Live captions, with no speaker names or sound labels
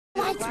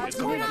What's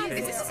going on?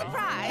 Is this a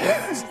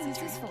surprise?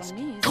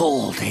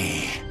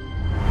 Golidie.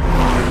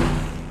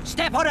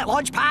 Step on it,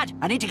 Launchpad.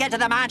 I need to get to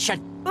the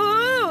mansion.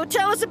 Ooh,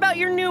 tell us about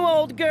your new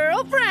old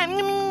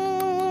girlfriend.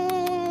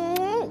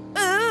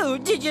 Ooh,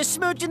 did you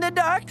smooch in the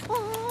dark?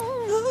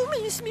 Oh,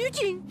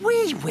 smooching.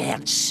 We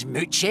weren't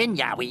smooching,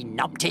 ya wee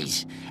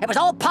numpties. It was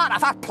all part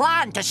of our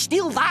plan to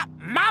steal that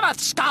mammoth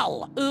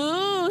skull.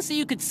 Ooh, so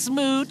you could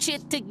smooch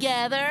it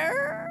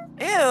together?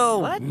 Ew.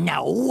 What?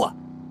 No,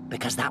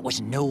 because that was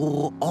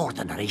no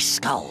ordinary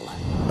skull.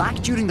 Back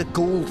during the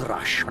gold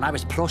rush, when I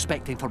was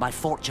prospecting for my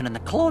fortune in the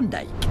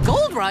Klondike.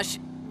 Gold Rush?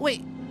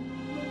 Wait,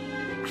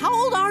 how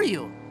old are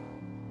you?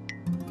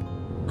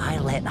 I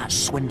let that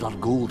swindler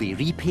Goldie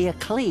repay a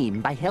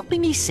claim by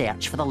helping me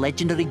search for the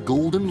legendary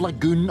Golden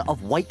Lagoon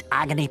of White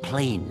Agony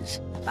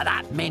Plains. But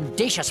that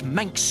mendacious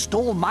mink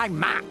stole my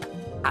map.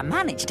 I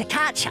managed to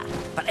catch her,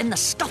 but in the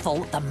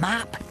scuffle, the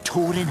map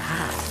tore in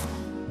half.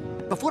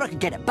 Before I could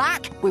get it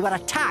back, we were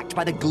attacked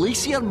by the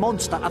glacier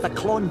monster of the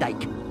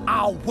Klondike,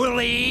 a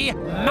woolly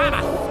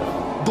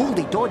mammoth.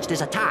 Goldie dodged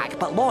his attack,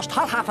 but lost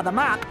her half of the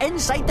map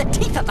inside the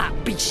teeth of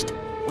that beast.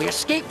 We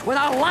escaped with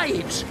our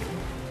lives.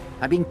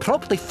 I've been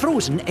promptly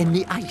frozen in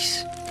the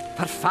ice.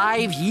 For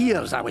 5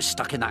 years I was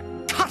stuck in that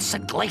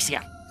cursed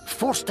glacier,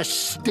 forced to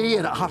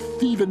stare at her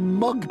thieving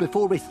mug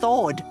before we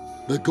thawed.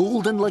 The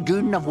Golden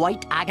Lagoon of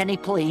White Agony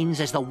Plains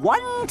is the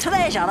one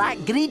treasure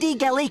that greedy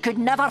Gilly could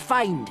never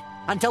find,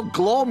 until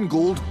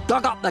Glomgold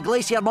dug up the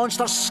glacier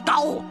monster's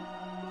skull.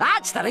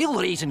 That's the real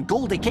reason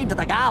Goldie came to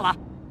the gala.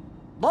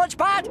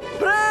 Launchpad,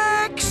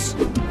 brakes!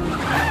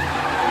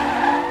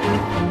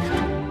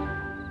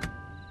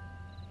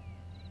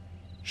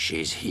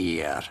 She's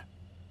here.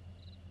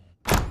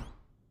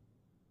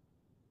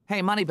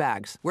 Hey,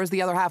 Moneybags, where's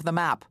the other half of the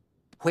map?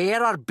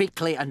 Where are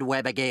Bickley and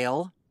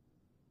Webbigail?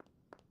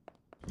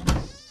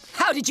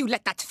 How did you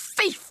let that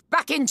thief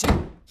back into?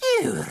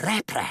 You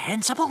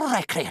reprehensible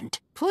recreant.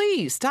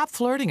 Please, stop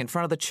flirting in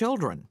front of the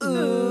children.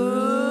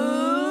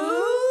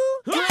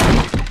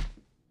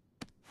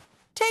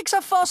 Takes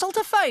a fossil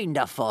to find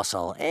a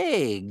fossil,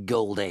 eh,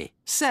 Goldie?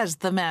 Says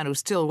the man who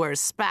still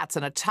wears spats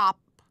and a top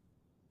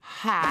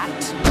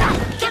hat.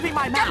 Give me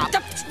my map!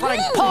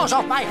 Putting paws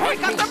off my head!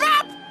 Got the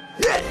map!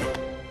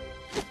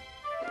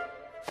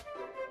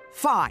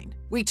 Fine,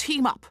 we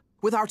team up.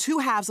 With our two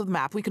halves of the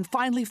map, we can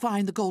finally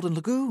find the Golden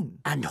Lagoon.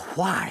 And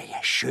why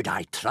should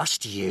I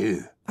trust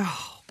you?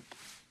 Oh,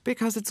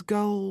 because it's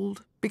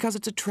gold, because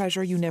it's a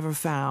treasure you never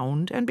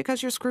found, and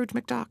because you're Scrooge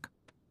McDuck.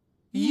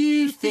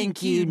 You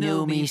think you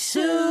know me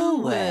so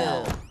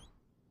well.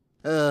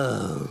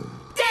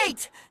 Oh.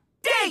 Date!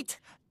 Date!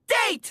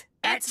 Date!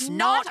 It's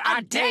not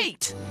a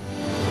date!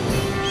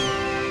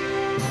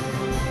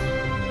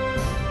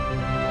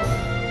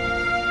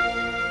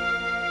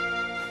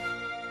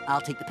 I'll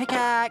take the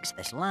pickaxe,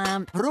 this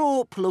lamp,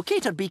 rope,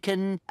 locator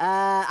beacon,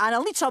 and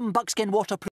I'll need some buckskin waterproof.